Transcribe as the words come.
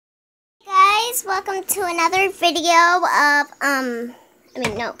guys, welcome to another video of, I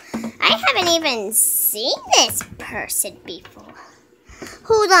haven't even seen this person before.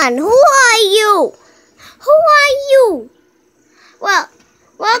 Hold on, who are you? Who are you? Well,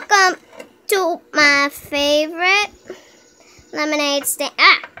 welcome to my favorite lemonade stand,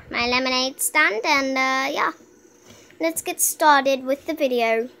 my lemonade stand, and, yeah. Let's get started with the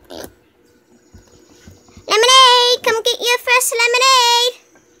video. Lemonade, come get your fresh lemonade.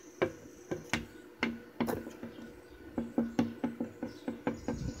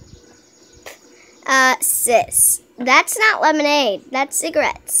 Sis, that's not lemonade. That's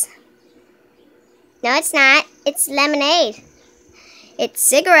cigarettes. No, it's not. It's lemonade. It's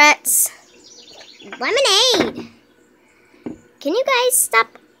cigarettes. Lemonade. Can you guys stop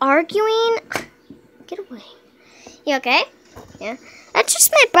arguing? Get away. You okay? Yeah. That's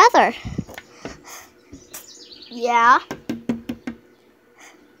just my brother. Yeah.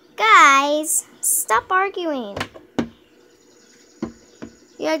 Guys, stop arguing.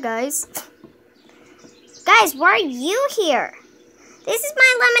 Yeah, guys. Guys, why are you here? This is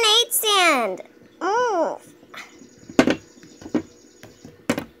my lemonade stand. Move.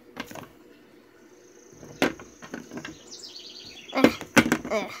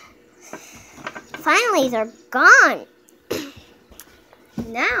 Finally, they're gone.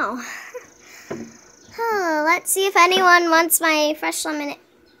 Now, let's see if anyone wants my fresh lemonade.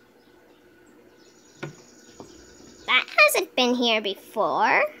 That hasn't been here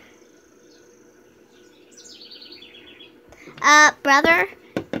before. Brother?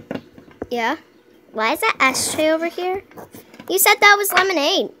 Yeah? Why is that ashtray over here? You said that was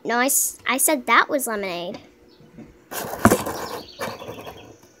lemonade. No, I said that was lemonade.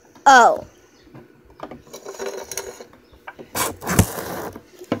 Oh.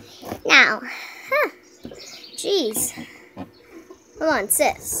 Now, jeez. Hold on,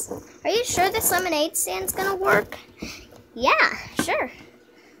 sis. Are you sure this lemonade stand's gonna work? Yeah, sure.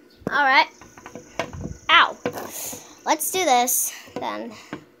 Alright. Ow. Let's do this, then.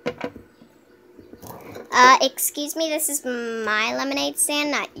 Excuse me, this is my lemonade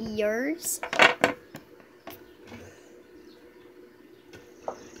stand, not yours.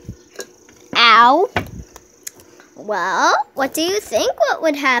 Ow. Well, what do you think what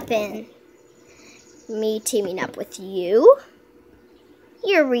would happen? Me teaming up with you?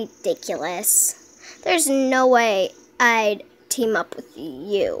 You're ridiculous. There's no way I'd team up with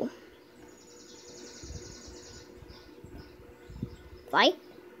you. Fly?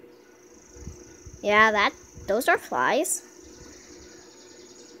 Yeah, those are flies.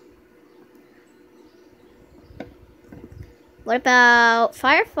 What about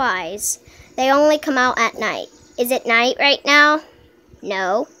fireflies? They only come out at night. Is it night right now?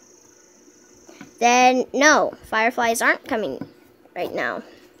 No. Then, no, fireflies aren't coming right now.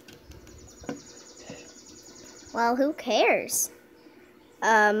 Well, who cares?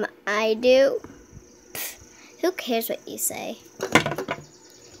 I do. Who cares what you say?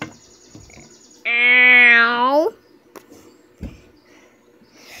 Ow.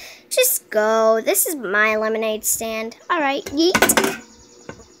 Just go. This is my lemonade stand. Alright, yeet.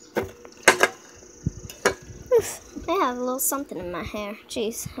 Oof, I have a little something in my hair.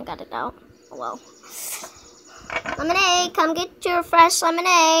 Jeez, I got it out. Oh well. Lemonade, come get your fresh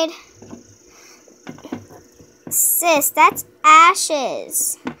lemonade. Sis, that's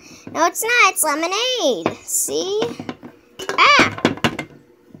ashes. No, it's not. It's lemonade. See?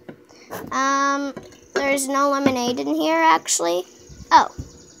 There's no lemonade in here, actually. Oh.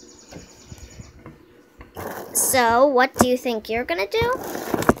 So, what do you think you're gonna do?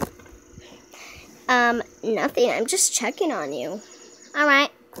 Nothing. I'm just checking on you.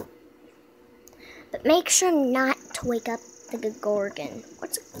 Alright. But make sure not to wake up the Gagorgon.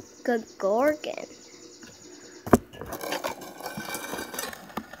 What's a Gagorgon?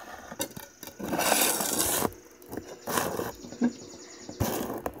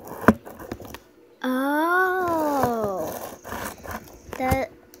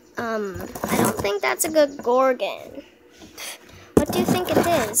 I don't think that's a Gagorgon. What do you think it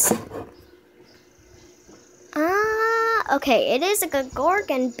is? Okay, it is a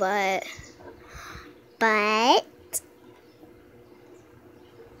Gagorgon, but it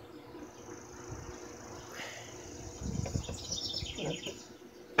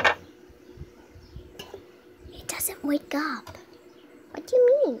doesn't wake up. What do you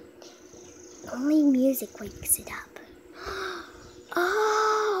mean? Only music wakes it up.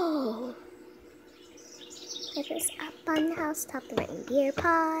 Oh! It is up on the housetop, the reindeer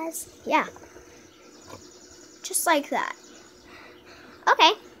paws. Yeah. Just like that.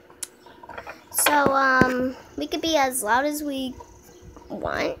 Okay. So, we could be as loud as we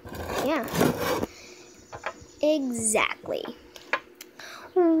want. Yeah. Exactly.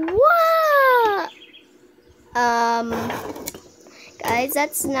 What? Guys,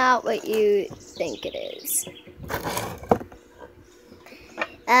 that's not what you think it is.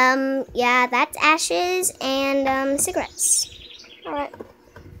 Yeah, that's ashes and, cigarettes. Alright.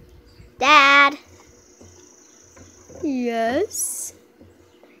 Dad. Yes?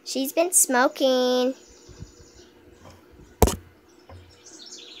 She's been smoking.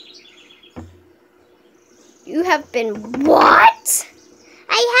 You have been what?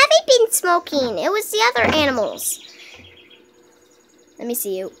 I haven't been smoking. It was the other animals. Let me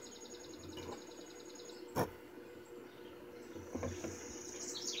see you.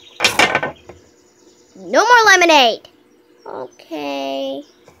 No more lemonade. Okay.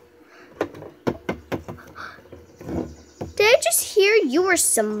 Did I just hear you were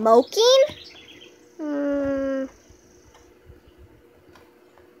smoking?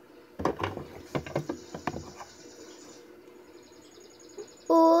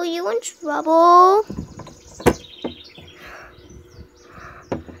 Oh, you in trouble?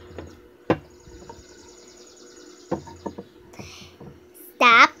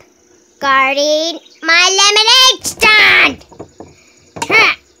 Stop guarding my lemonade stand!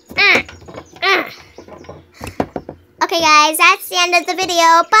 Okay guys, that's the end of the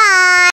video. Bye!